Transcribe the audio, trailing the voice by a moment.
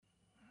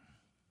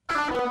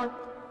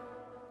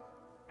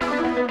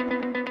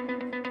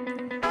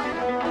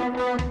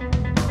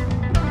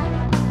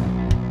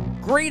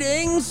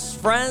Greetings,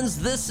 friends.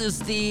 This is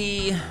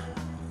the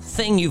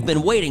thing you've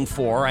been waiting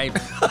for,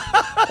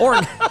 or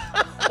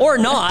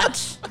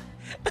not.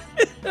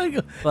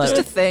 But Just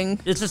a thing.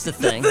 It's just a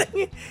thing.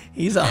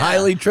 He's a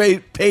highly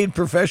paid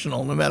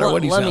professional, no matter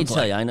what he sounds like. Let me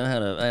tell you, I know how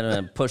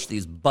to push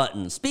these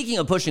buttons. Speaking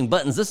of pushing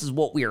buttons, this is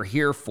what we are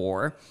here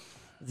for.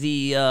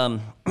 The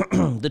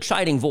the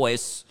chiding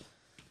voice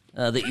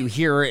that you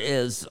hear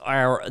is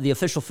the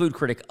official food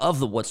critic of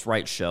the What's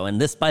Right show, and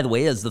this, by the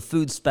way, is the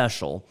food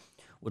special,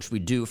 which we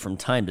do from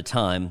time to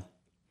time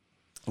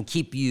and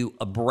keep you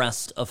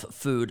abreast of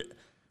food.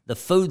 The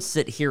food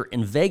sit here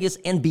in Vegas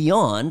and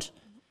beyond.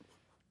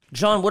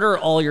 John, what are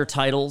all your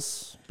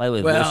titles? By the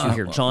way, voice you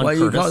hear, John Curtis.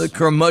 You call it the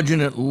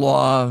curmudgeon at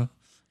law,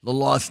 the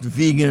lost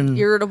vegan,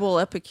 Irritable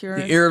epicure.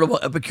 the irritable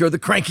epicure, the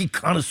cranky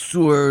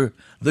connoisseur,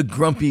 the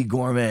grumpy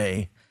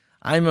gourmet.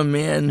 I'm a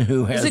man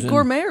who has... Is it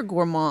gourmet or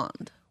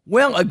gourmand?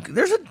 Well,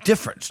 there's a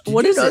difference. Did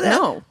What you is know it? that?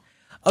 No.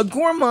 A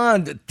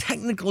gourmand,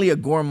 technically a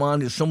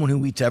gourmand is someone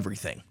who eats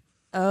everything.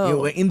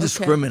 Oh,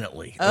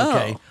 indiscriminately.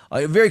 Okay.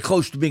 Very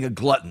close to being a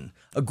glutton.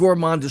 A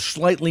gourmand is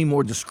slightly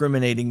more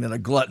discriminating than a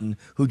glutton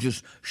who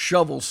just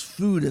shovels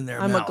food in their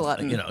mouth. I'm a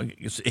glutton.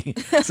 You see.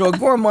 So a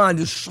gourmand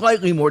is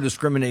slightly more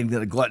discriminating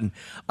than a glutton.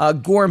 A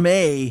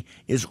gourmet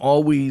is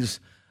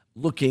always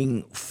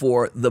looking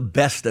for the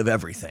best of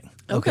everything.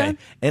 Okay.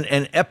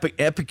 And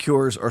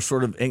epicures are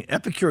sort of,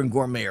 epicure and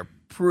gourmet are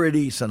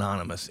pretty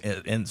synonymous.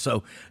 And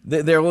so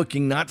they're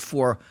looking not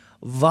for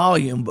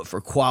volume, but for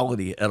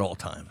quality at all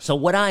times. So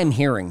what I'm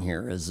hearing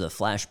here is a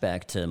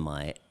flashback to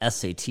my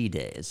SAT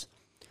days,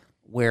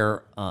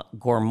 where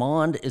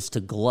gourmand is to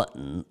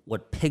glutton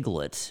what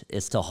piglet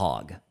is to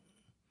hog.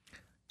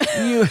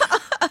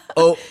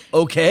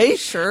 Okay.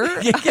 Sure.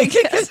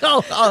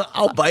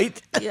 I'll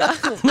bite. Yeah.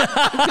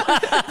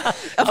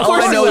 Of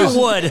course you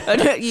would.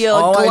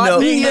 All I know-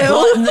 Being the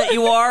glutton that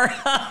you are.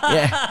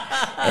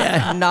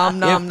 Yeah. Nom,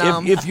 nom,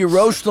 nom. If you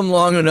roast them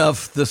long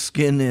enough, the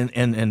skin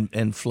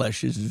and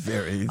flesh is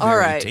very, All very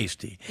right.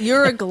 tasty.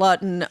 You're a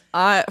glutton.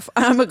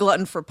 I'm a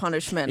glutton for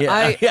punishment.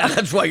 Yeah,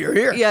 that's why you're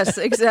here. Yes,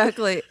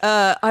 exactly.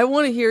 I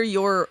want to hear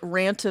your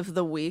rant of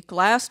the week.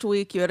 Last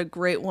week, you had a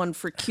great one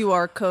for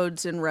QR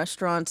codes in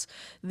restaurants.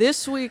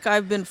 This week,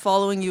 I've been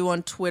following you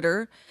on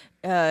Twitter,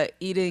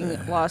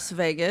 Eating Las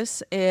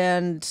Vegas,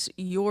 and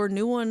your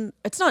new one,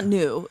 it's not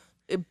new,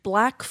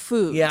 Black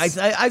Foods. Yeah,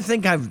 I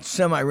think I've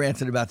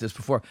semi-ranted about this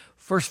before.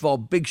 First of all,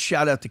 big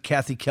shout out to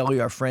Kathy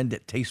Kelly, our friend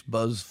at Taste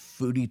Buzz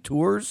Foodie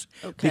Tours,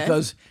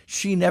 because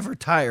she never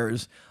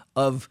tires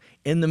of,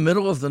 in the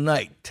middle of the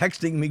night,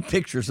 texting me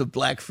pictures of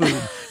black food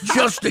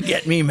just to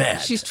get me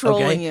mad. She's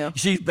trolling you.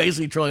 She's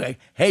basically trolling, like,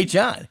 hey,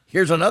 John,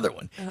 here's another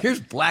one.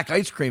 Here's black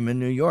ice cream in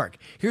New York.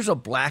 Here's a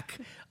black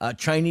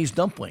Chinese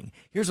dumpling.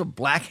 Here's a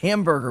black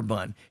hamburger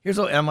bun.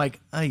 I'm like,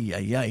 ay,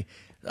 ay, ay.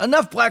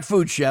 Enough black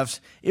food, chefs.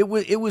 It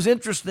was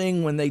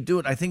interesting when they do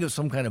it. I think it was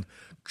some kind of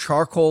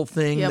charcoal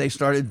thing they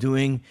started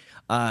doing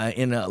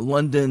in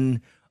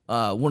London.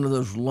 One of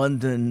those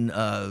London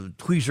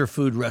tweezer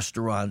food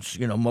restaurants,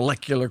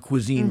 molecular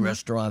cuisine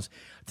restaurants.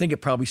 I think it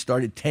probably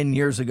started 10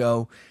 years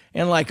ago.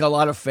 And like a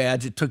lot of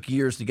fads, it took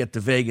years to get to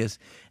Vegas.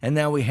 And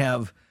now we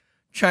have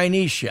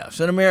Chinese chefs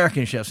and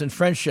American chefs and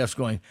French chefs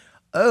going,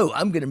 oh,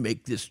 I'm going to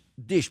make this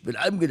dish, but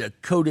I'm going to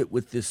coat it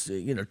with this,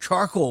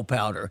 charcoal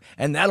powder,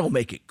 and that'll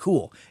make it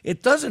cool.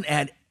 It doesn't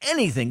add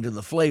anything to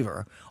the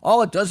flavor.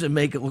 All it does is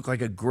make it look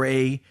like a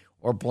gray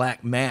or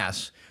black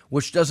mass,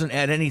 which doesn't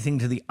add anything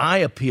to the eye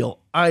appeal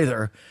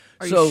either.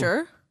 Are you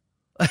sure?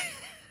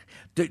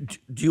 Do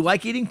you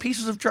like eating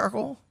pieces of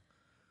charcoal?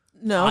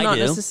 No, I not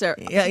do.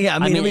 necessarily. Yeah.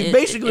 I mean,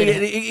 basically,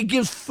 it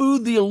gives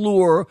food the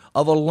allure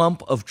of a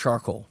lump of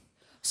charcoal.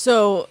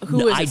 So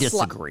who is I it?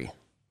 disagree.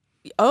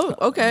 Oh,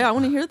 okay. I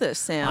want to hear this,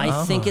 Sam.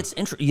 I think it's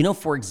interesting.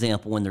 For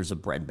example, when there's a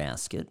bread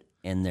basket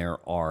and there's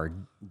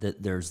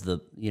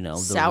the the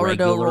sourdough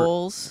regular,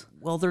 rolls.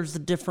 Well, there's the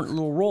different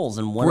little rolls,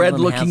 and one Bread of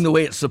them looking has, the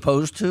way it's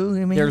supposed to,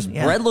 you mean? there's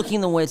bread looking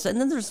the way it's, and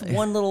then there's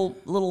one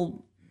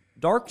little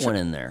dark one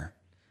in there,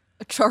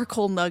 A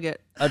charcoal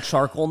nugget. a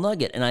charcoal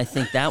nugget, and I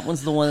think that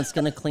one's the one that's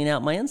going to clean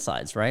out my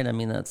insides, right? I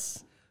mean,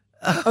 that's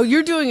Oh,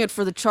 you're doing it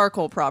for the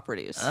charcoal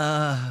properties.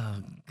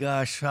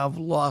 Gosh, I've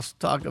lost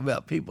talk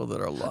about people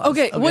that are lost.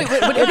 Okay, wait.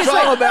 It's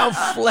all about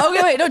flavor.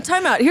 Okay, wait, no,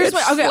 time out. Here's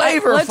It's my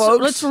flavor,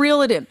 folks. Let's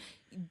reel it in.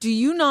 Do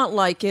you not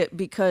like it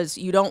because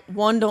you don't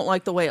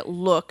like the way it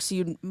looks?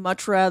 You'd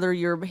much rather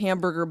your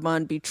hamburger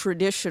bun be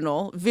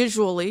traditional.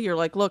 Visually, you're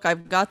like, look,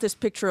 I've got this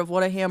picture of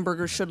what a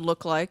hamburger should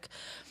look like,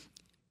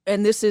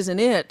 and this isn't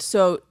it.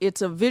 So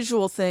it's a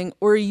visual thing.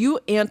 Or are you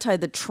anti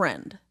the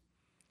trend?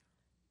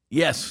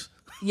 Yes.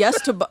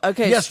 Yes to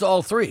okay. Yes to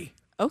all three.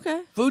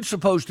 Okay. Food's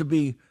supposed to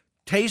be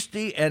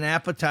tasty and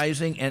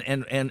appetizing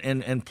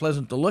and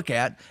pleasant to look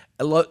at.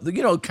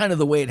 Kind of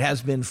the way it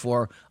has been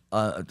for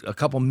a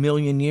couple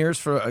million years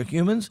for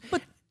humans.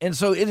 And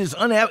so it is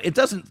it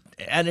doesn't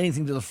add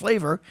anything to the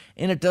flavor,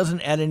 and it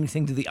doesn't add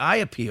anything to the eye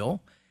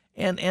appeal.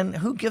 And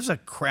who gives a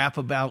crap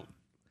about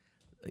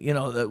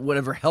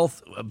whatever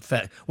health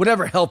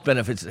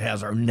benefits it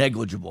has are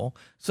negligible.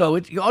 So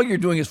all you're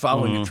doing is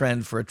following a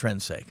trend for a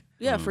trend's sake.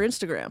 Yeah, for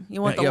Instagram.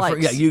 You want the Yeah,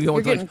 likes. you You're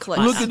want the getting likes.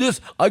 clicks. Look at this.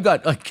 I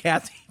got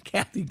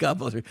Kathy, God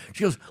bless her.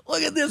 She goes,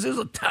 look at this. There's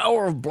a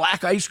tower of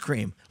black ice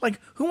cream. Like,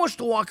 who wants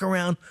to walk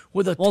around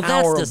with a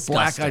tower of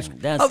black ice cream?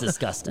 That's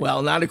disgusting.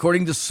 Well, not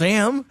according to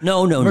Sam.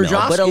 No.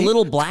 Merjowski. But a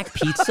little black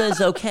pizza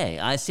is okay.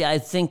 I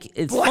think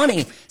it's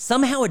funny.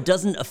 Somehow it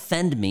doesn't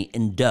offend me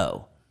in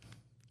dough.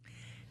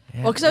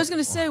 Well, because I was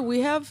going to say,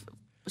 we have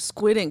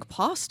squid ink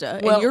pasta,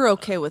 Well- and you're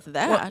okay with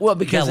that. Well,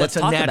 because Yeah, let's that's a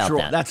talk about natural.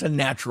 that. That's a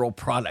natural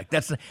product.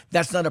 That's not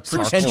a Charcoal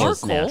pretentious.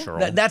 is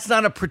natural. That's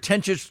not a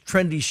pretentious,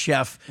 trendy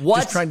chef.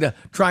 What? Just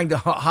trying to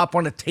hop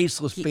on a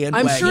tasteless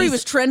bandwagon. I'm sure he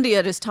was trendy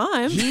at his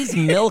time. He's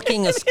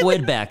milking a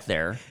squid back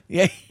there,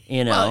 Yeah.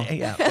 you know,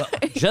 Well,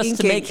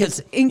 just to make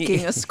his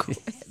inking a squid.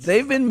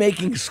 they've been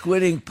making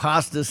squid ink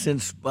pasta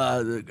since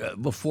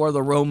before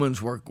the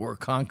Romans were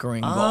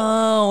conquering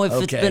Gaul. Oh, if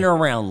it's Okay. been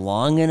around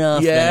long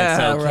enough, Yeah,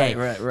 then it's okay.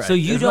 right. So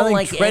you There's don't nothing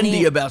like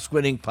trendy about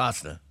squid ink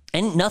pasta.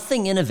 and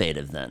nothing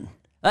innovative then.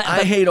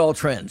 I hate all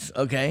trends.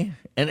 Okay,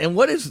 and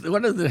what are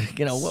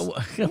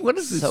the what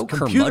is this So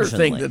computer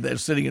thing curmudgeonly. that they're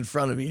sitting in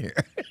front of me here?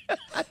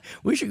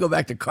 We should go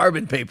back to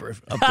carbon paper.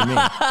 Up to me.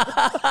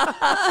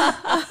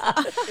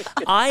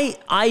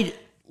 I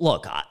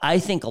look. I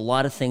think a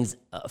lot of things.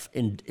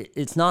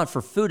 It's not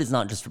for food. It's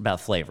not just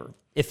about flavor.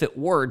 If it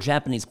were,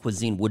 Japanese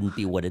cuisine wouldn't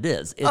be what it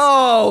is. It's,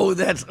 Oh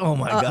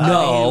my God!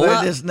 no.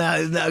 We're just not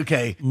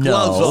okay. No.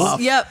 Gloves off.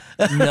 Yep.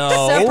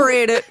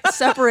 no.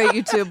 Separate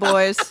you two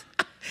boys.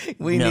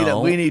 We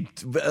No. need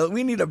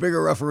a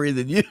bigger referee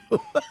than you.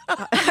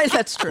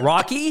 That's true.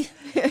 Rocky.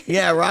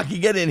 Yeah, Rocky,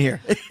 get in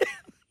here.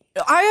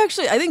 I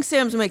think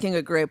Sam's making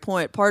a great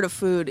point. Part of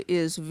food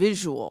is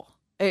visual.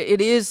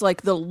 It is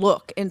like the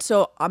look. And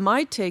so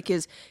my take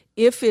is,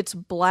 if it's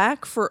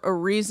black for a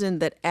reason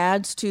that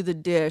adds to the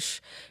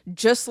dish,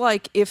 just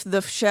like if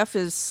the chef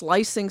is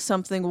slicing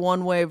something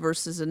one way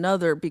versus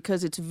another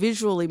because it's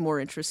visually more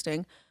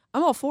interesting,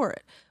 I'm all for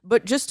it.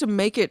 But just to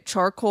make it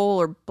charcoal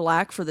or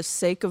black for the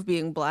sake of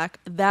being black,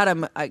 that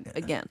I'm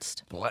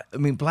against.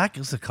 Black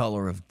is the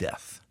color of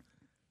death.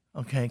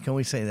 Okay, can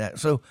we say that?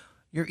 So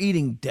you're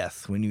eating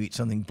death when you eat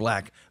something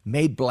black,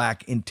 made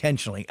black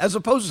intentionally, as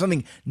opposed to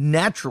something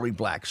naturally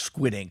black,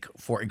 squid ink,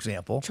 for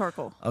example.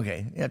 Charcoal.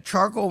 Okay, yeah,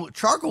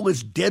 charcoal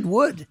is dead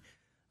wood.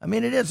 I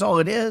mean, it is all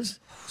it is.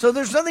 So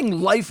there's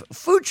nothing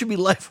food should be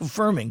life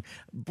affirming.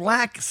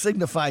 Black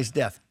signifies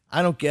death.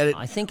 I don't get it.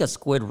 I think a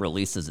squid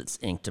releases its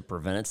ink to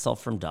prevent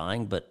itself from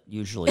dying, but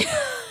usually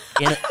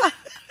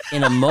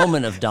in a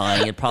moment of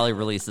dying, it probably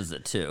releases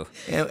it too.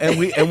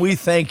 And we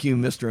thank you,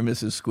 Mr. and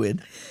Mrs.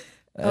 Squid.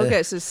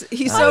 Okay, so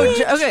he's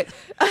okay.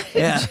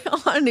 Yeah.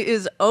 John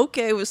is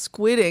okay with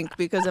squid ink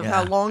because of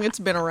how long it's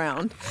been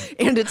around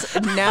and it's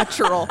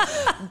natural,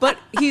 but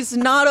he's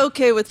not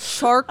okay with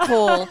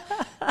charcoal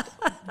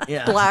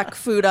Yeah. black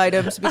food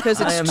items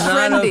because it's I am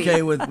trendy not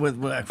okay with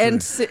black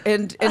food.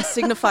 and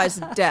signifies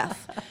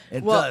death.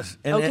 It Well, does.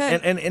 And, okay.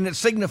 and it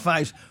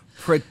signifies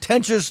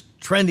pretentious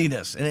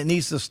trendiness, and it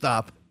needs to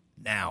stop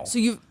now. So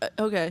you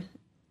okay?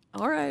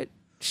 All right,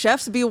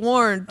 chefs, be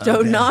warned: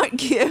 do not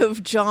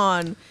give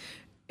John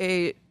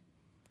a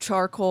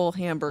charcoal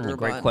hamburger One of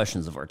the great bun.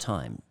 questions of our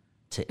time: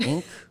 to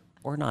ink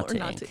or not Or to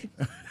not ink?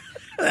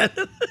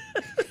 to-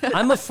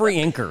 I'm a free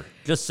inker,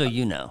 just so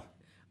you know.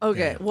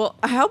 Okay, well,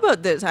 how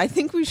about this? I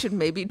think we should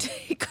maybe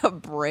take a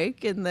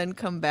break and then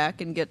come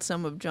back and get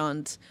some of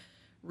John's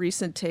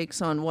recent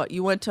takes on what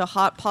you went to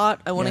Hot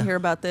Pot. I want to Yeah. hear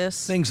about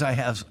this. Things I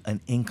have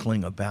an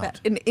inkling about.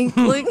 An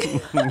inkling.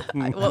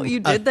 What you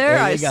did there,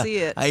 you I go. see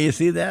it. You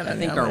see that? I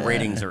think our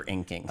ratings are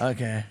inking.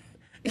 Okay.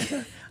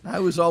 I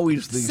was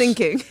always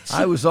Sinking.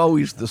 I was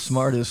always the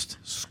smartest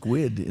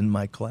squid in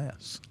my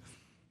class.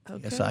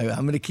 Yes, I'm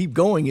going to keep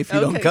going if you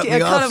don't cut me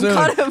off soon.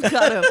 Cut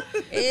him.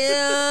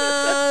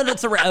 And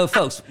it's a wrap. Oh,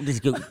 folks,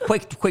 just go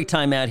quick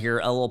time out here,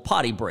 a little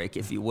potty break,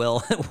 if you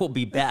will. We'll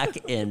be back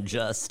in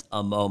just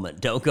a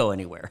moment. Don't go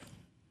anywhere.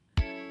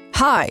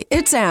 Hi,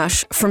 it's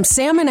Ash from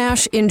Sam and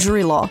Ash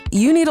Injury Law.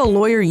 You need a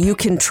lawyer you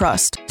can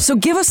trust. So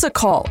give us a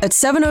call at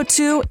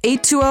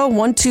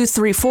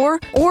 702-820-1234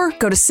 or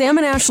go to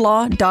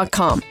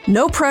samandashlaw.com.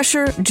 No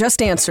pressure,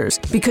 just answers,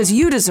 because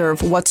you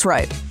deserve what's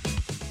right.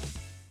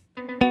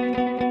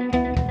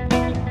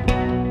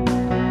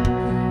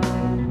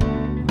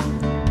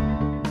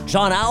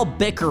 John, I'll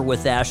bicker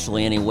with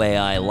Ashley any way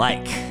I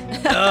like.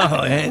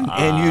 Oh,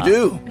 and you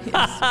do.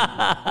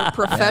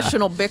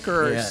 Professional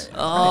bickerers.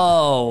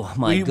 Oh,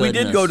 my goodness. We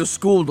did go to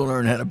school to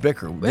learn how to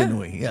bicker, didn't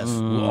we? Yes,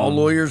 all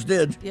lawyers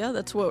did. Yeah,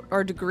 that's what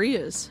our degree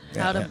is.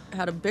 How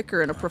to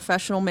bicker in a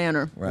professional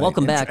manner. Right.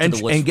 Welcome back to and,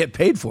 the What's... and get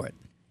paid for it.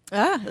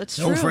 That's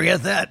true. Don't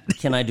forget that.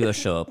 Can I do a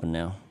show open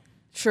now?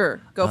 Sure,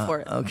 go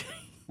for it. Okay.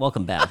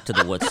 Welcome back to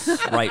the What's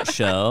Right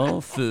show,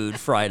 Food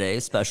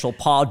Friday special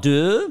pas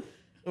deux.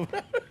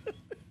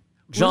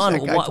 John,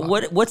 that guy talking?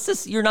 what's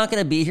this? You're not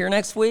going to be here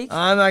next week?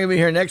 I'm not going to be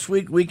here next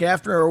week, week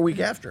after, or week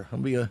after.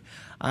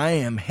 I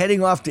am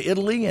heading off to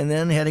Italy and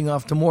then heading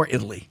off to more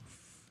Italy.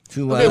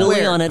 To Okay, Italy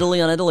where? on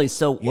Italy on Italy.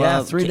 So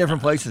yeah, 3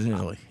 different places in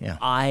Italy. Yeah.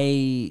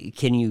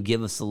 Can you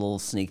give us a little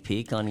sneak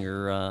peek on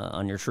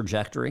your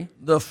trajectory?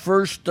 The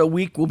first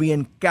week will be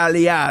in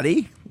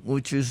Cagliari,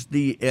 which is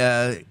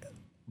the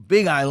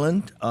big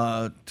island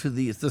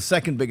it's the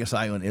second biggest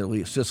island in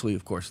Italy. Sicily,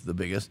 of course, is the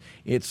biggest.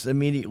 It's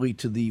immediately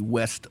to the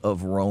west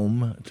of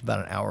Rome. It's about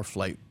an hour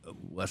flight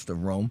west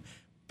of Rome.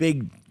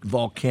 Big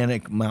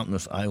volcanic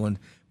mountainous island.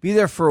 Be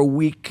there for a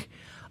week,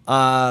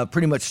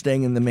 pretty much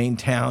staying in the main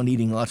town,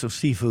 eating lots of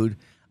seafood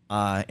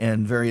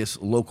and various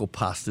local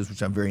pastas,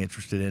 which I'm very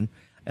interested in,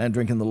 and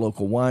drinking the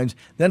local wines.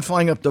 Then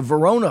flying up to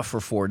Verona for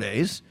 4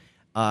 days,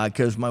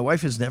 because my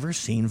wife has never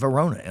seen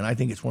Verona, and I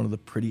think it's one of the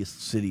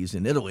prettiest cities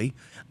in Italy.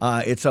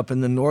 It's up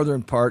in the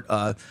northern part,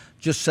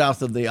 just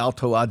south of the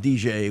Alto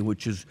Adige,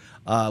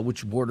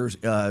 which borders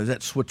is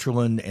that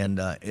Switzerland and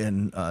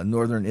in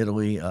northern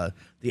Italy,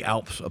 the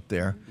Alps up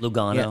there.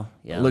 Lugano,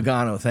 yeah.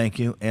 Lugano, thank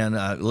you,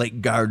 and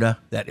Lake Garda,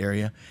 that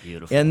area.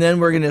 Beautiful. And then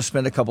we're going to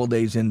spend a couple of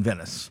days in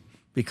Venice,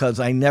 because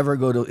I never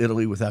go to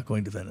Italy without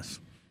going to Venice.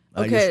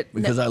 Okay,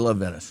 Because I love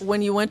Venice.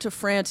 When you went to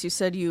France, you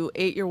said you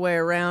ate your way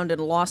around and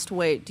lost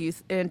weight. Do you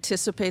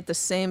anticipate the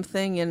same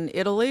thing in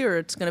Italy, or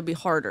it's going to be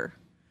harder?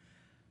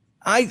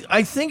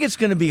 I think it's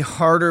going to be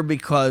harder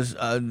because,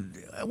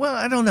 well,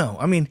 I don't know.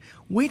 I mean,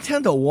 we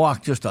tend to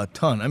walk just a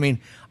ton. I mean,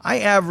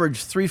 I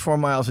average 3-4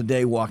 miles a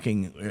day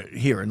walking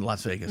here in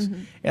Las Vegas,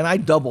 and I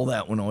double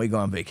that when we go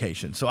on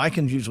vacation. So I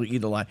can usually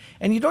eat a lot.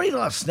 And you don't eat a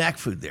lot of snack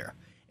food there.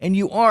 And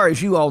you are,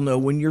 as you all know,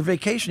 when you're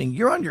vacationing,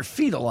 you're on your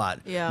feet a lot,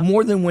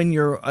 more than when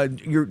you're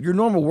your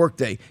normal work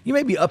day. You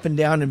may be up and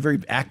down and very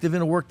active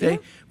in a work day,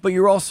 but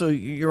you're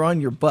on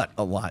your butt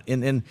a lot.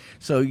 And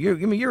so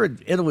you're in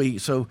Italy,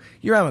 so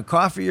you're having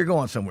coffee, you're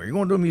going somewhere, you're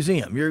going to a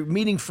museum, you're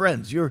meeting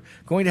friends, you're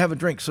going to have a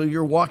drink, so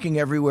you're walking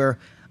everywhere.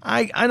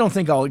 I don't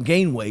think I'll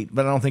gain weight,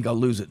 but I don't think I'll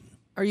lose it.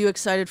 Are you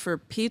excited for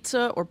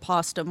pizza or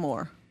pasta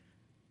more?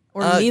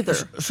 Or neither?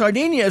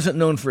 Sardinia isn't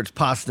known for its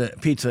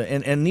pizza,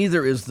 and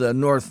neither is the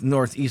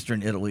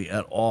northeastern Italy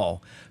at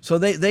all. So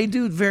they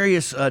do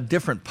various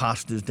different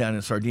pastas down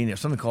in Sardinia.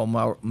 Something called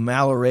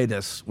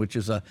malaredas, which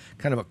is a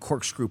kind of a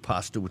corkscrew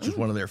pasta, which is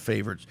one of their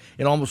favorites.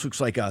 It almost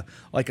looks like a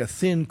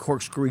thin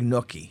corkscrew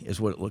gnocchi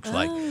is what it looks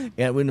like,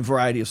 and with a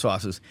variety of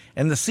sauces.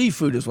 And the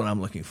seafood is what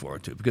I'm looking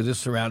forward to, because it's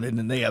surrounded,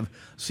 and they have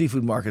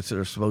seafood markets that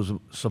are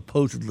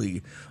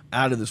supposedly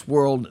out of this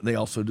world. They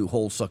also do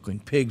whole suckling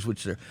pigs,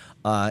 which are,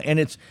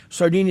 and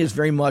Sardinia is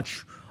very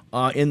much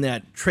in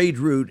that trade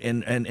route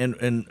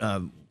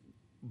and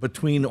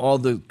between all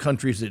the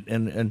countries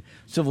and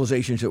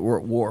civilizations that were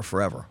at war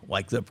forever,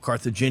 like the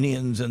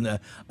Carthaginians and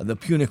the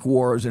Punic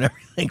Wars and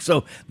everything.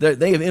 So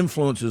they have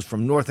influences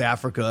from North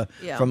Africa,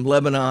 from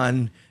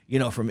Lebanon,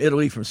 from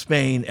Italy, from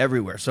Spain,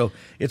 everywhere. So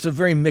it's a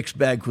very mixed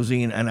bag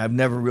cuisine, and I've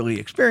never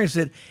really experienced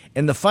it.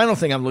 And the final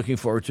thing I'm looking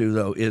forward to,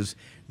 though, is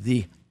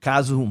the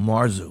Casu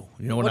Marzu.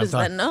 You know what I'm talking?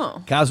 What does that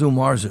know? Casu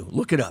Marzu.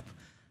 Look it up.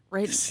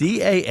 Right.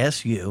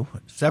 CASU,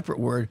 separate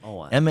word,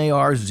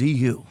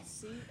 MARZU.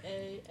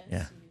 CASU.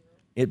 Yeah.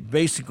 It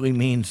basically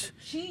means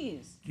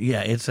Cheese.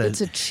 Yeah, it's a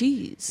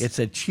cheese. It's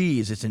a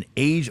cheese. It's an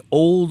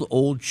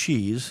old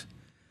cheese.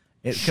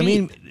 It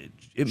means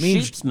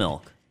Sheep's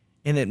milk.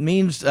 and it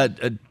means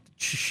a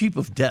sheep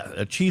of death,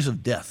 a cheese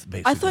of death,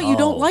 basically. I thought you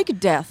don't like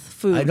death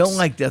foods. I don't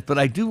like death, but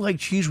I do like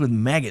cheese with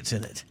maggots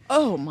in it.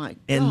 Oh my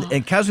god!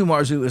 And Casu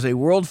Marzu is a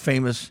world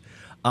famous,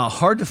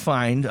 hard to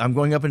find. I'm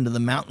going up into the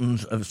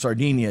mountains of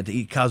Sardinia to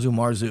eat Casu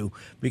Marzu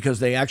because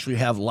they actually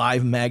have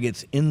live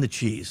maggots in the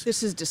cheese.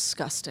 This is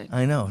disgusting.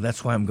 I know.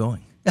 That's why I'm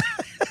going.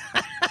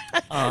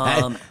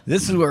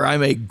 This is where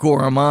I'm a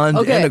gourmand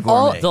and a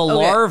gourmet. The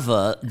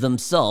larvae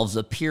themselves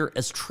appear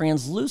as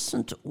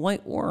translucent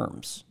white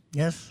worms.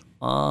 Yes.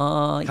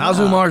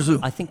 Casu Marzu.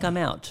 I think I'm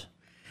out.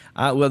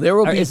 Well, there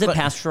will be. Is it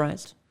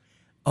pasteurized?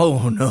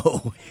 Oh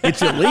no,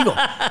 it's illegal.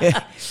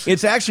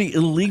 It's actually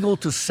illegal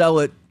to sell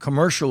it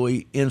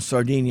commercially in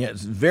Sardinia.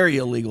 It's very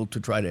illegal to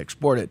try to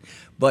export it,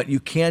 but you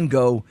can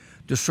go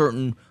to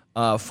certain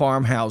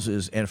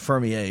farmhouses and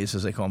fermiers,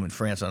 as they call them in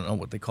France. I don't know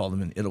what they call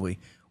them in Italy,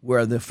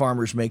 where the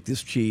farmers make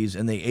this cheese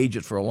and they age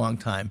it for a long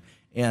time.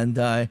 And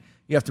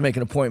you have to make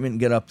an appointment and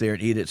get up there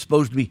and eat it. It's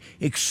supposed to be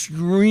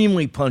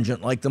extremely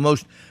pungent, like the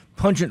most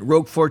pungent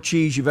Roquefort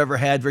cheese you've ever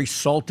had, very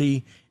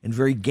salty and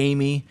very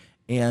gamey.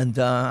 And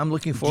I'm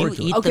looking forward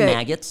Do you to eat it. the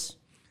maggots?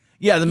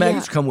 Yeah, the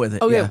maggots come with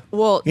it. Okay, yeah.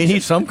 well, you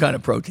need some kind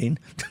of protein.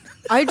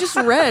 I just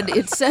read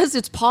it says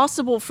it's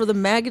possible for the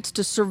maggots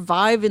to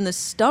survive in the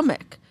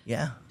stomach.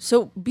 Yeah.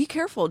 So be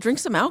careful. Drink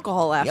some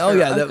alcohol after. Oh,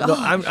 yeah.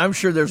 gosh. I'm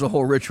sure there's a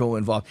whole ritual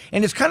involved.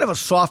 And it's kind of a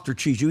softer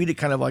cheese. You eat it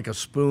kind of like a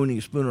spoon. You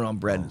spoon it on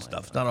bread and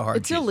stuff. It's not a hard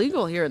It's cheese.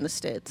 illegal here in the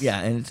States.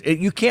 Yeah, and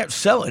you can't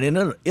sell it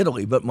in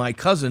Italy. But my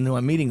cousin, who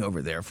I'm meeting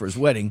over there for his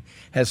wedding,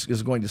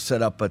 is going to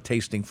set up a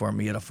tasting for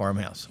me at a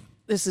farmhouse.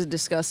 This is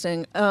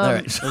disgusting. All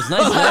right. It was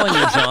nice knowing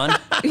you, John.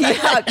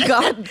 Yeah,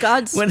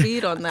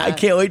 Godspeed on that. I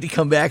can't wait to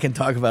come back and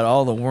talk about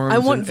all the worms I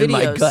want in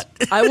my videos.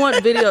 gut. I want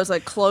videos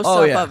like close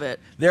up of it.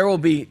 There will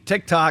be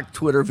TikTok,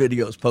 Twitter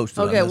videos posted.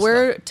 Okay, on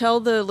this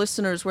tell the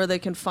listeners where they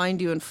can find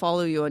you and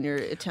follow you on your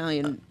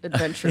Italian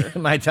adventure. stuff.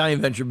 My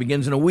Italian venture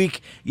begins in a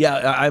week. Yeah,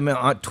 I'm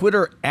on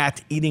Twitter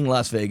at Eating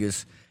Las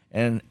Vegas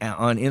and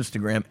on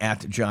Instagram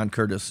at John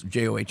Curtis,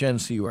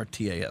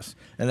 JohnCurtas,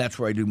 and that's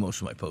where I do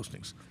most of my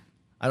postings.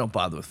 I don't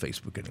bother with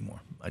Facebook anymore.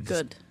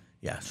 Good.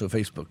 Yeah, so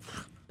Facebook.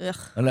 Ugh.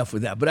 Enough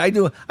with that. But I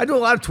do a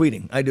lot of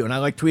tweeting. I do, and I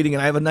like tweeting,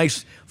 and I have a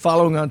nice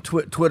following on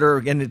Twitter,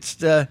 and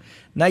it's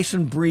nice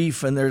and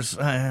brief. And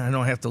I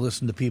don't have to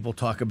listen to people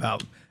talk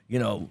about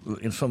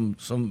in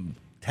some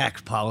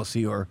tax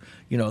policy or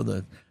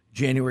the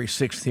January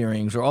 6th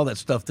hearings or all that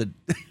stuff that.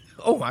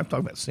 Oh, I'm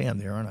talking about Sam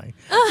there, aren't I?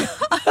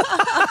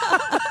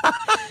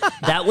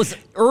 That was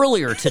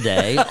earlier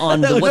today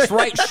on the What's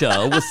Right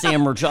show with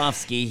Sam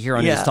Murjovsky here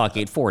on News Talk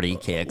 840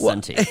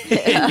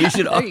 KXNT. You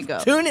should There you go.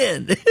 tune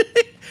in.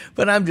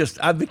 But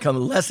I've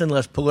become less and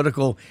less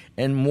political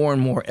and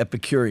more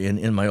Epicurean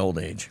in my old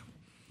age.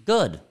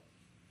 Good.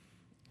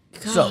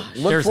 So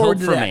look There's forward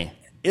hope to for that. me.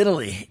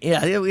 Italy.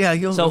 Yeah.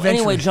 You'll So eventually-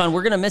 anyway, John,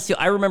 we're gonna miss you.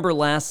 I remember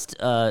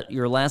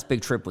your last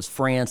big trip was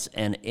France,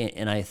 and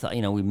I thought,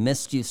 we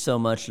missed you so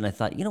much, and I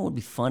thought, it would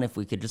be fun if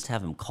we could just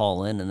have him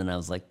call in, and then I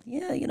was like,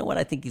 yeah, you know what?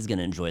 I think he's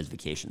gonna enjoy his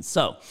vacation.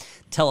 So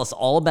tell us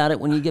all about it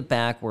when you get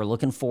back. We're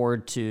looking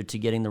forward to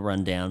getting the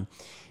rundown,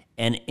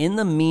 and in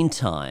the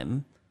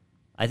meantime,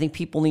 I think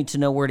people need to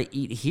know where to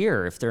eat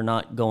here if they're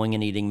not going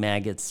and eating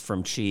maggots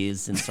from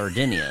cheese in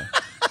Sardinia.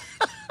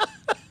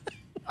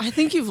 I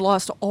think you've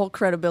lost all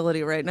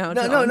credibility right now,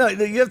 John. No.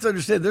 You have to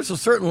understand. There's a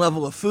certain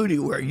level of foodie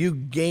where you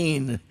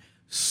gain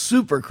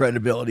super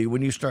credibility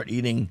when you start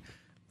eating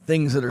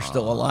things that are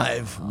still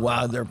alive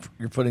while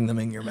you're putting them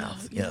in your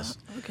mouth. Yes.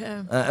 Okay.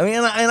 And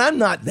I'm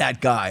not that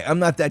guy. I'm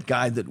not that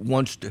guy that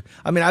wants to.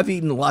 I mean, I've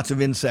eaten lots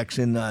of insects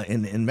in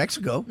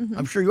Mexico. Mm-hmm.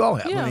 I'm sure you all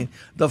have. Yeah. I mean,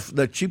 the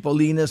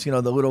chipolinas,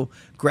 the little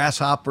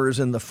grasshoppers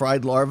and the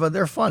fried larvae.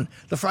 They're fun.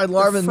 The fried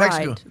larvae in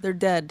Mexico. They're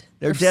dead.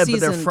 They're dead, but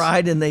they're seasoned.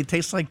 fried and they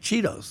taste like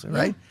Cheetos,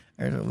 right?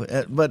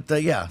 But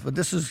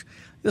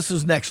this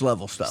is next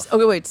level stuff.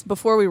 Okay, wait.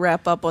 Before we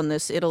wrap up on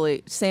this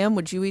Italy, Sam,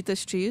 would you eat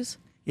this cheese?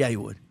 Yeah,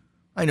 you would.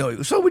 I know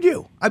you. So would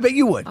you. I bet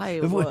you would. I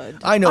If we- would.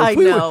 I know. I If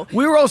we know.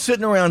 we were all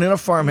sitting around in a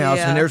farmhouse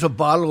Yeah. and there's a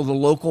bottle of the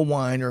local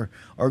wine or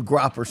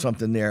grop or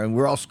something there, and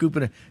we're all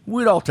scooping it.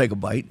 We'd all take a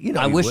bite.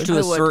 I you wish would. to I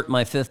would. assert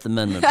my Fifth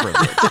Amendment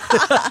privilege.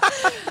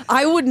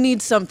 I would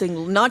need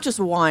something, not just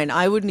wine.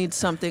 I would need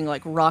something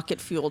like rocket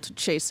fuel to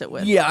chase it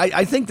with. Yeah,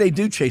 I think they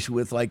do chase it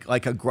with like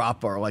a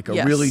grappa or like a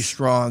Yes. really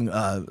strong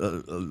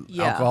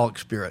Yeah. alcoholic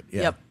spirit.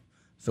 Yeah. Yep.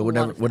 So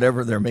Love that.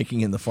 whatever they're making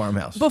in the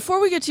farmhouse.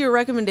 Before we get to your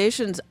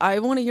recommendations, I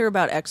want to hear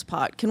about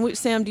X-Pot.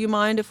 Sam, do you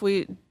mind if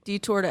we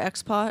detour to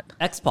X-Pot?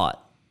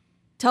 X-Pot.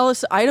 Tell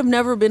us. I've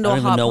never been to I a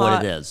don't hot even know what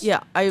pot. it is. Yeah,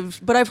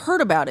 but I've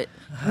heard about it.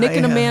 Nick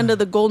and Amanda,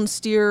 the Golden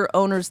Steer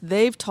owners,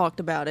 they've talked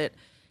about it.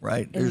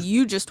 Right. And There's-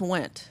 you just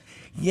went.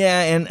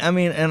 Yeah,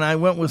 and I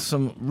went with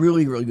some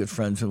really, really good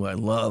friends who I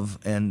love,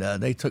 and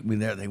they took me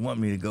there. They want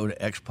me to go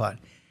to X-Pot,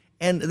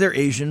 and they're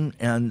Asian,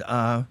 and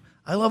I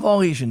love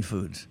all Asian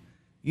foods.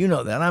 You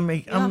know that.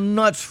 I'm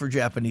nuts for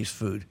Japanese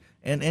food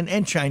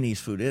and Chinese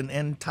food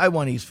and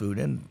Taiwanese food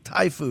and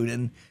Thai food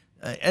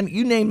and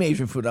you name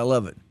Asian food, I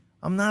love it.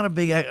 I'm not a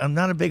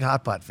big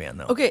hot pot fan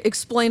though. Okay,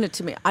 explain it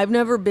to me. I've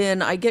never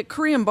been. I get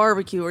Korean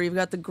barbecue where you've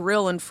got the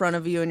grill in front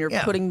of you and you're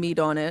Yeah. putting meat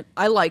on it.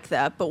 I like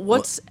that. But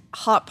what's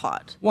hot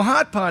pot? Well,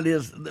 hot pot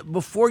is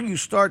before you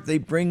start,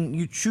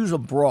 you choose a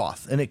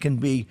broth, and it can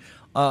be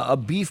a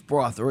beef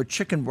broth or a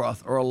chicken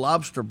broth or a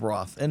lobster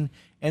broth, and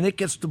it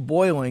gets to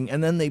boiling,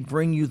 and then they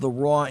bring you the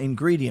raw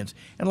ingredients.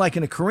 And like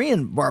in a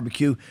Korean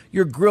barbecue,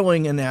 you're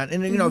grilling in that,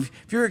 and if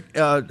you're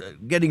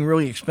getting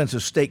really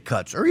expensive steak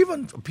cuts or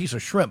even a piece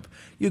of shrimp,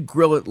 you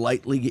grill it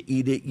lightly, you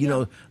eat it.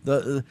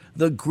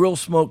 The grill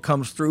smoke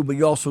comes through, but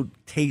you also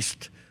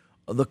taste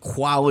the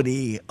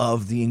quality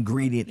of the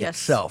ingredient Yes.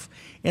 itself.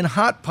 In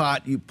hot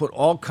pot, you put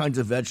all kinds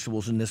of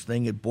vegetables in this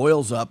thing. It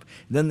boils up.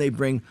 Then they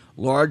bring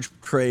large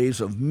trays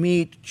of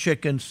meat,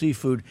 chicken,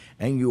 seafood,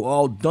 and you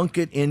all dunk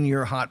it in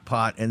your hot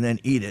pot and then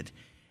eat it.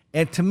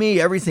 And to me,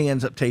 everything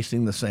ends up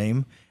tasting the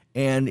same.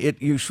 And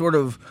you sort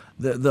of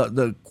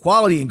the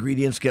quality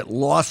ingredients get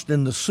lost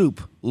in the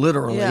soup,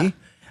 literally.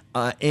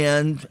 Yeah.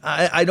 And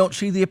I don't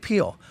see the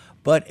appeal.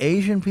 But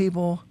Asian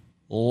people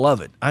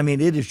love it. I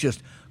mean, it is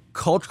just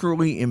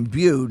culturally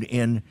imbued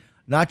in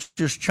not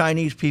just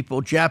Chinese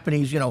people,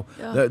 Japanese,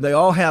 they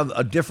all have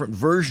a different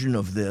version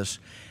of this.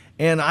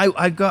 And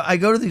I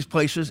go to these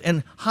places,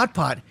 and hot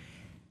pot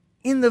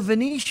in the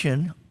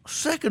Venetian,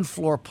 second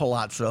floor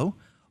palazzo,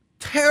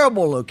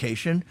 terrible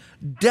location,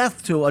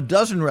 death to a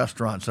dozen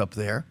restaurants up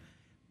there,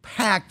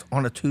 packed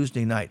on a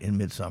Tuesday night in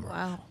midsummer.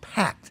 Wow.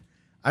 Packed.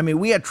 I mean,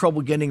 we had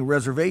trouble getting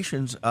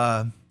reservations.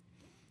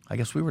 I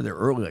guess we were there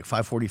early, like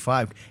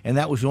 5:45, and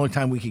that was the only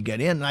time we could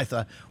get in. And I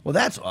thought, well,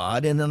 that's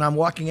odd. And then I'm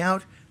walking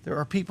out. There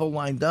are people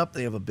lined up.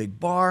 They have a big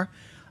bar.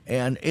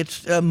 and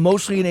it's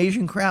mostly an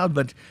Asian crowd,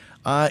 but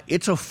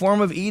it's a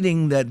form of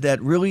eating that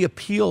really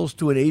appeals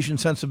to an Asian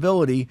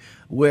sensibility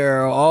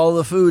where all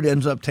the food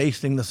ends up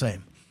tasting the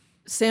same.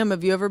 Sam,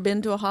 have you ever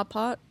been to a hot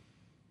pot?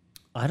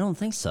 I don't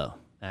think so,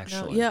 No,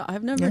 actually. yeah,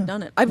 I've never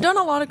done it. I've done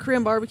a lot of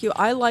Korean barbecue.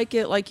 I like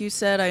it, like you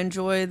said. I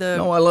enjoy the.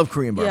 No, I love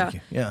Korean barbecue.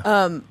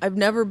 Yeah. I've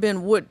never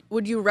been.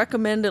 Would you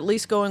recommend at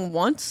least going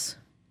once?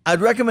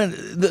 I'd recommend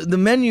the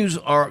menus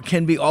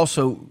can be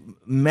also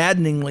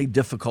maddeningly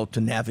difficult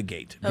to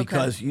navigate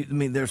because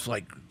there's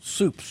like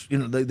soups,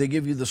 they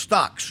give you the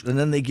stocks and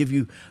then they give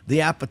you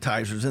the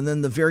appetizers and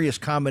then the various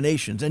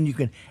combinations, and you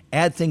can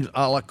add things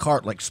a la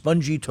carte like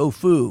spongy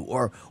tofu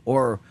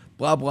or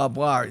blah blah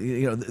blah,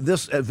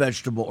 this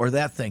vegetable or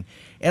that thing.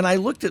 And I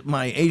looked at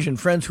my Asian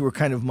friends who were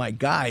kind of my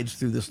guides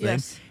through this thing,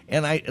 Yes.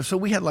 and so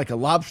we had like a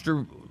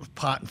lobster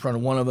pot in front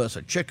of one of us,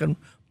 a chicken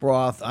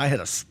broth. I had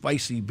a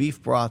spicy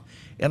beef broth,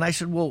 and I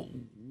said, well,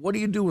 what do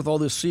you do with all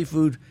this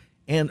seafood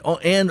and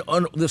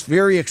on this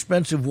very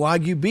expensive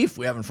Wagyu beef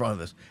we have in front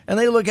of us? And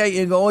they look at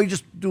you and go, oh, you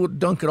just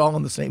dunk it all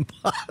in the same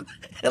pot.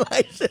 And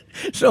I said,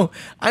 so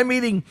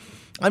I'm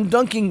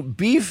dunking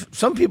beef.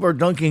 Some people are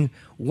dunking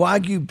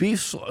Wagyu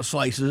beef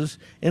slices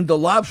into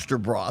lobster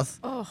broth.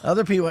 Oh.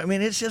 Other people,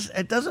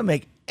 it doesn't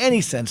make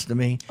any sense to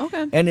me.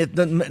 Okay. And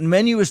the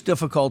menu is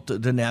difficult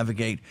to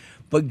navigate,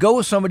 but go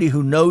with somebody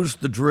who knows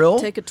the drill.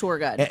 Take a tour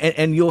guide.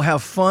 And you'll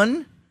have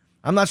fun.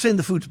 I'm not saying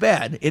the food's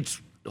bad.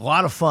 It's a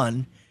lot of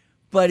fun,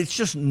 but it's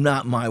just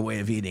not my way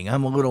of eating.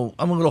 I'm a little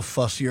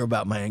fussier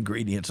about my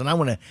ingredients, and I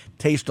want to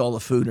taste all the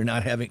food and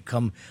not have it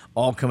coming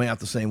out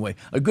the same way.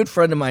 A good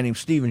friend of mine named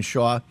Stephen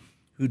Shaw,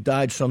 who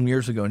died some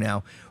years ago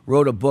now,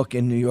 wrote a book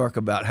in New York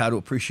about how to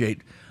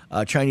appreciate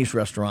Chinese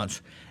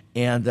restaurants.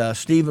 And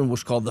Stephen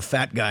was called the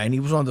Fat Guy, and he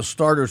was on the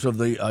starters of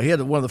he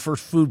had one of the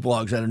first food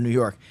blogs out of New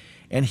York.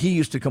 And he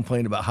used to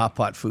complain about hot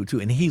pot food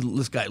too. And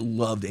this guy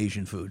loved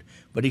Asian food.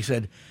 But he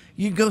said,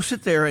 you go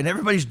sit there and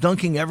everybody's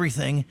dunking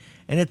everything.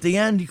 And at the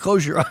end, you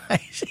close your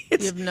eyes. You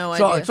have no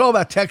idea. It's all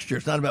about texture.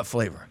 It's not about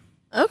flavor.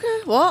 Okay,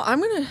 well, I'm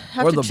going to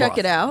have Or to the check broth.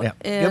 it out. Yeah.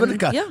 And, Give it a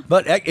cut. Yeah.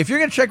 But if you're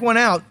going to check one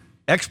out,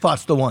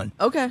 X-Pot's the one.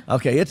 Okay.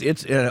 Okay,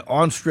 it's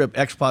on-strip,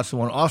 X-Pot's the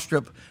one.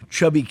 Off-strip,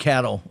 Chubby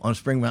Cattle on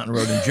Spring Mountain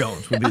Road in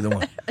Jones would be the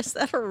one. Is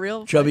that a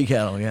real Chubby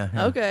Cattle, yeah.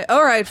 Okay.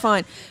 All right,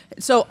 fine.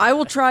 So I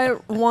will try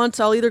it once.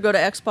 I'll either go to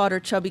X-Pot or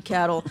Chubby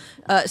Cattle.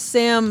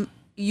 Sam,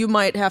 you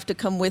might have to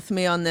come with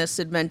me on this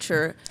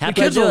adventure.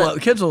 Happy to do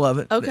it. Kids will love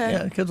it. Okay.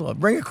 Yeah, kids will love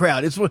it. Bring a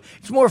crowd. It's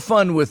more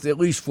fun with at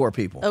least 4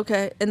 people.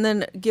 Okay. And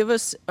then give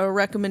us a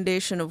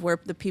recommendation of where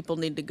the people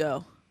need to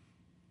go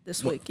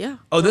this week. Yeah.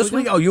 Oh, this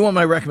week? Oh, you want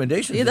my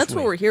recommendations? Yeah, this that's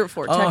what week? we're here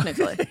for,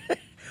 technically.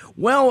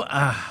 Well,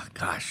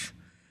 gosh.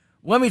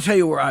 Let me tell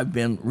you where I've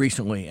been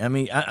recently.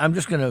 I'm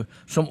just going to,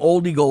 some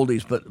oldie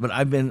goldies, but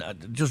I've been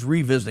just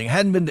revisiting. I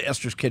hadn't been to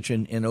Esther's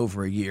Kitchen in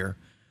over a year.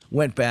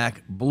 Went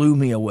back, blew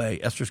me away.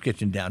 Esther's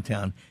Kitchen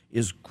downtown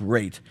is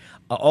great.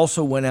 I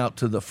also went out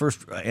to the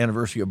first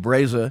anniversary of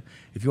Breza.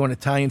 If you want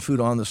Italian food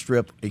on the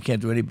Strip, you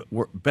can't do any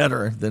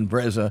better than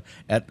Breza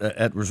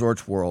at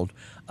Resorts World.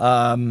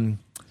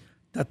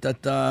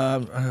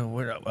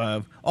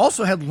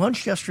 Also had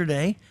lunch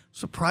yesterday,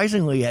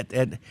 surprisingly, at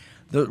the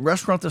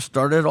restaurant that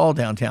started it all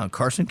downtown,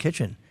 Carson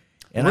Kitchen.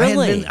 And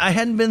Really? I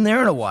hadn't been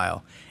there in a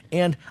while.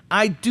 And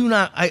I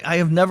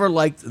have never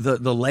liked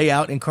the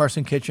layout in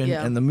Carson Kitchen,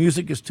 Yeah. and the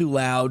music is too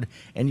loud,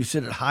 and you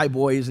sit at High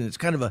Boys, and it's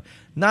kind of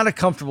not a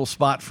comfortable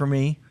spot for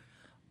me.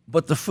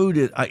 But the food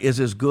is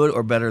as good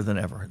or better than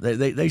ever.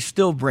 They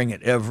still bring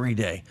it every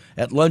day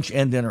at lunch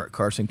and dinner at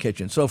Carson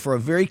Kitchen. So for a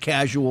very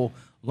casual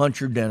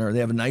lunch or dinner, they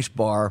have a nice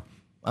bar.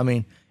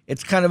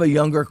 It's kind of a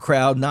younger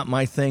crowd, not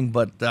my thing,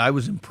 but I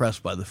was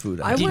impressed by the food.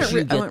 I Did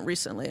you get- went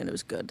recently, and it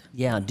was good.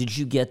 Yeah. Did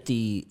you get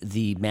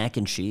the mac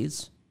and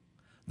cheese?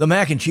 The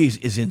mac and cheese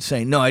is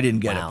insane. No, I didn't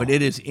get Wow. it, but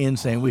it is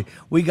insane.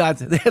 They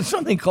had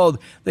something called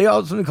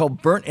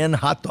burnt end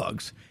hot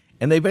dogs,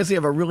 and they basically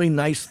have a really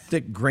nice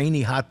thick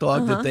grainy hot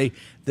dog that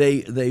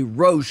they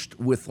roast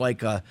with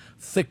like a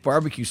thick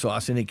barbecue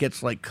sauce, and it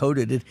gets like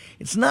coated.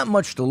 It's not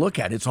much to look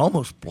at. It's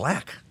almost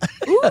black.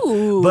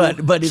 Ooh, but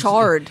it's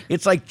charred.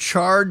 It's like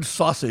charred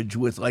sausage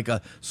with like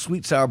a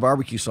sweet sour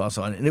barbecue sauce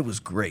on it, and it was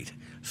great.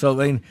 So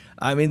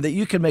that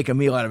you can make a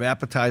meal out of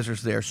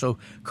appetizers there. So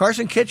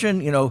Carson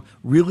Kitchen,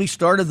 really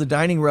started the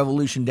dining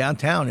revolution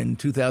downtown in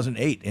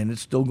 2008, and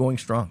it's still going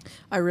strong.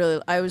 I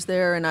was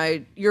there,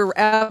 and you're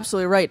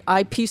absolutely right.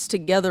 I pieced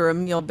together a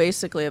meal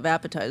basically of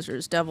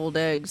appetizers, deviled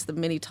eggs, the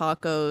mini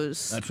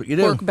tacos. That's what you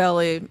do. Pork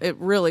belly,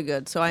 really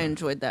good. So I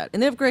enjoyed that,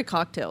 and they have great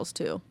cocktails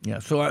too. Yeah.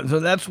 So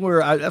that's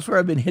where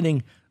I've been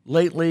hitting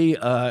lately.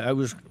 Let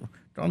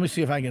me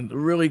see if I can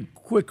really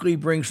quickly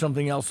bring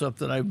something else up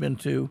that I've been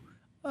to.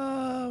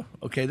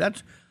 Okay,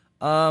 that's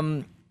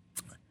Breza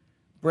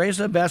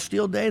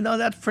Bastille Day. No,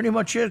 that's pretty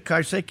much it.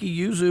 Kaiseki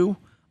Yuzu,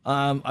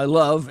 I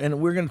love, and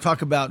we're going to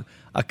talk about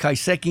a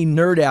Kaiseki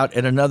nerd out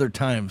at another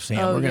time, Sam.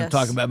 Oh, We're going to yes.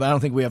 talk about, but I don't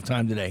think we have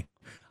time today.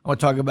 I want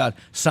to talk about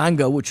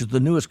Sanga, which is the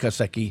newest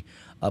Kaiseki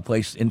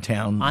place in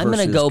town. I'm going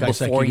to versus go Kaiseki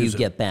before you Yuzu.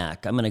 get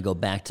back. I'm going to go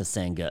back to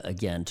Senga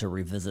again to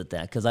revisit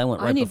that because I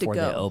went right need to before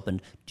they go.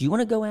 opened. Do you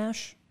want to go,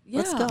 Ash?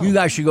 Let's Yeah. go. You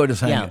guys should go to Yeah.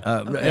 Senga.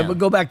 Yeah. We'll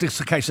go back to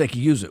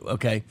Kaiseki Yuzu,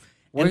 okay?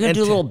 We're going to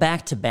do a little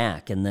back to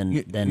back, and then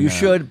You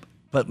should,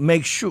 but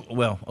make sure.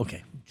 Well,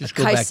 okay, just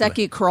go back to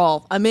Kaiseki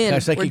crawl. I'm in.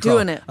 Kaiseki We're crawl.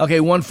 doing it. Okay,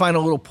 one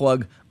final little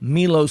plug.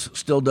 Milos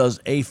still does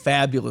a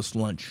fabulous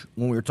lunch.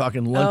 When we were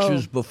talking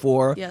lunches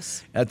before,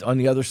 yes. on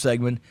the other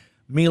segment,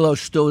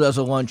 Milos still does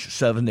a lunch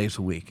 7 days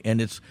a week,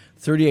 and it's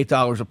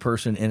 $38 a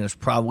person, and it's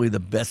probably the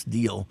best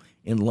deal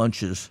in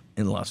lunches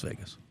in Las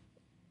Vegas.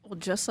 Well,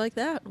 just like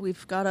that,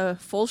 we've got a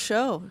full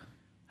show.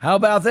 How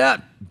about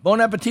that? Bon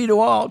appetit to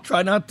all.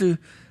 Try not to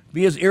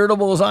be as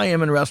irritable as I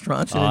am in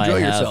restaurants and enjoy I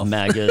have yourself.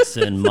 maggots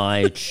in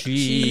my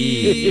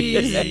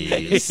cheese.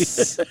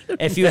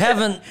 If you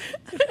haven't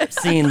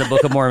seen the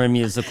Book of Mormon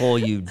musical,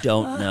 you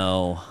don't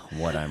know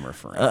what I'm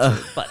referring to.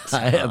 But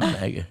I have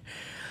maggot.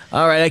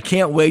 All right, I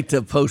can't wait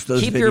to post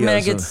those keep videos. your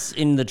maggots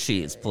in the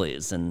cheese,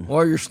 please. And,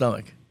 Or your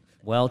stomach.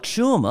 well,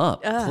 chew them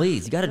up,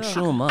 please. You got to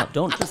chew them up.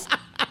 Don't just...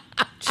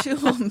 Chew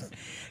 'em.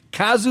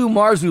 Kazu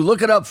Marzu,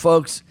 look it up,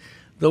 folks.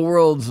 The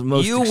world's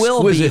most You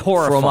will be exquisite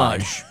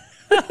horrified. fromage.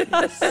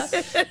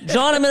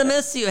 John, I'm going to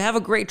miss you. Have a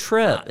great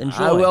trip.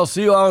 Enjoy. I will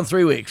see you all in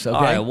 3 weeks, okay?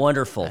 All right,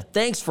 wonderful.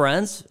 Thanks,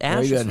 friends.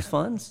 Ash, good. this was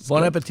fun. This is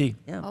Bon good. appetit.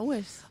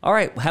 Always. All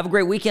right, have a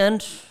great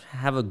weekend.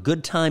 Have a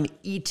good time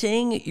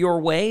eating your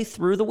way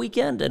through the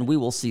weekend, and we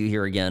will see you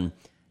here again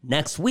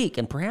next week,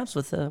 and perhaps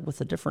with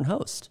a different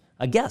host,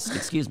 a guest.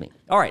 Excuse me.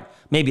 All right,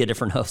 maybe a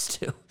different host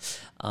too.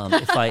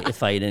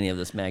 If I eat any of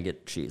this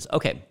maggot cheese.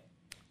 Okay,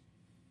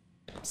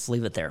 let's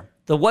leave it there.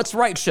 The What's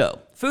Right Show,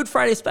 Food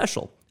Friday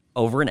special,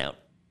 over and out.